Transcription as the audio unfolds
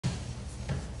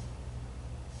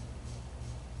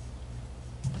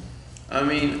I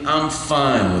mean, I'm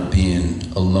fine with being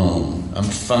alone. I'm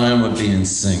fine with being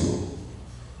single.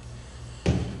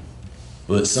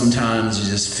 But sometimes you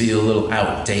just feel a little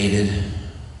outdated,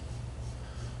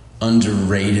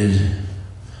 underrated,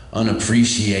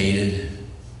 unappreciated.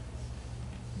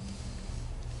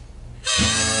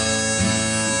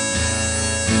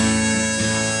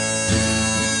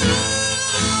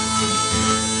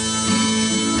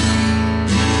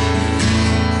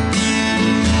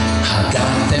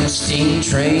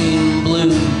 Steamtrain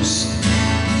blues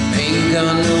ain't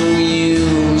got no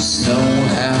use, no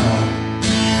how.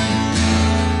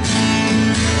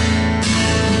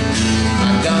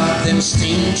 I got them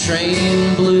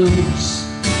steamtrain blues,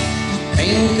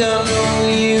 ain't got no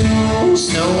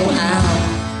use, no how.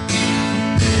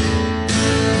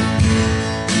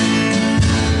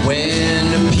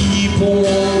 When the people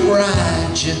won't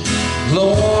ride you,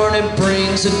 Lord, it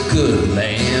brings a good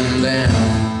man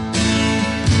down.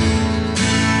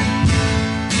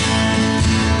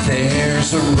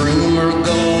 There's a rumor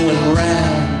going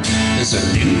round, there's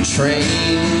a new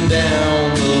train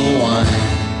down the line.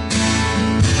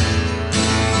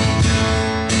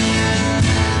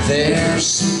 There's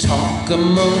some talk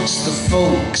amongst the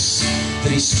folks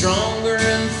that he's stronger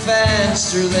and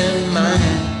faster than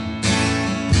mine.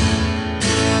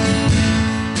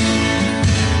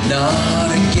 Not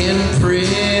again,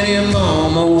 pretty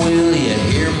mama, will you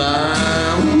hear my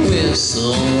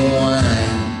whistle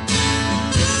whine?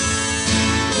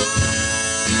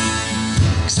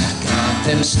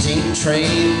 Them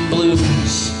steamtrain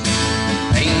blues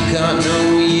ain't got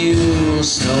no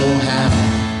use, no how.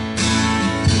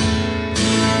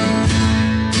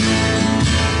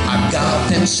 I got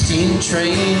them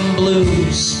steamtrain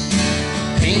blues,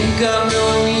 ain't got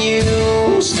no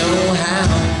use, no how.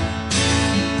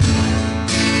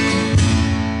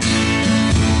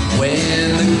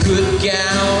 When the good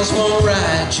gals won't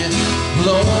ride you,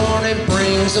 Lord, it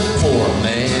brings a poor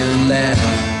man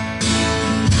down.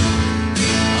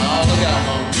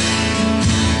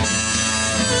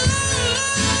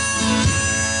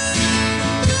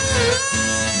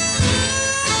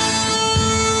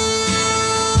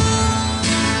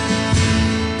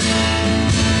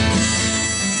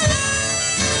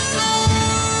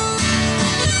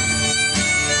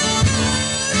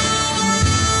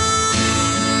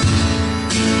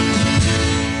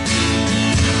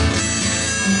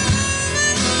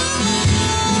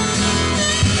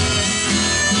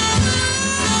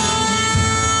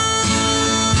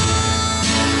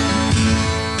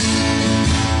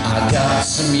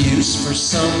 Some use for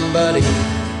somebody,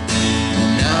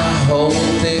 and I hope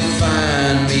they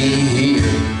find me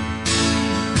here.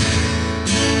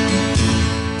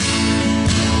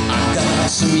 I got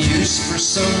some use for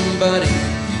somebody,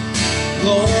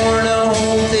 Lord, I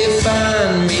hope they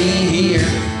find me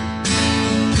here.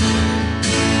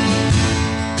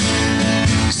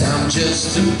 'Cause I'm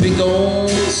just a big old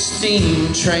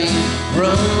steam train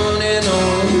running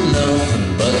on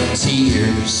nothing but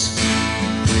tears.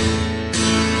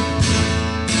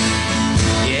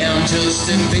 I'm just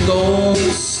a big old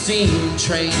steam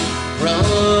train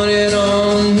running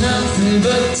on nothing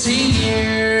but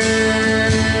tears.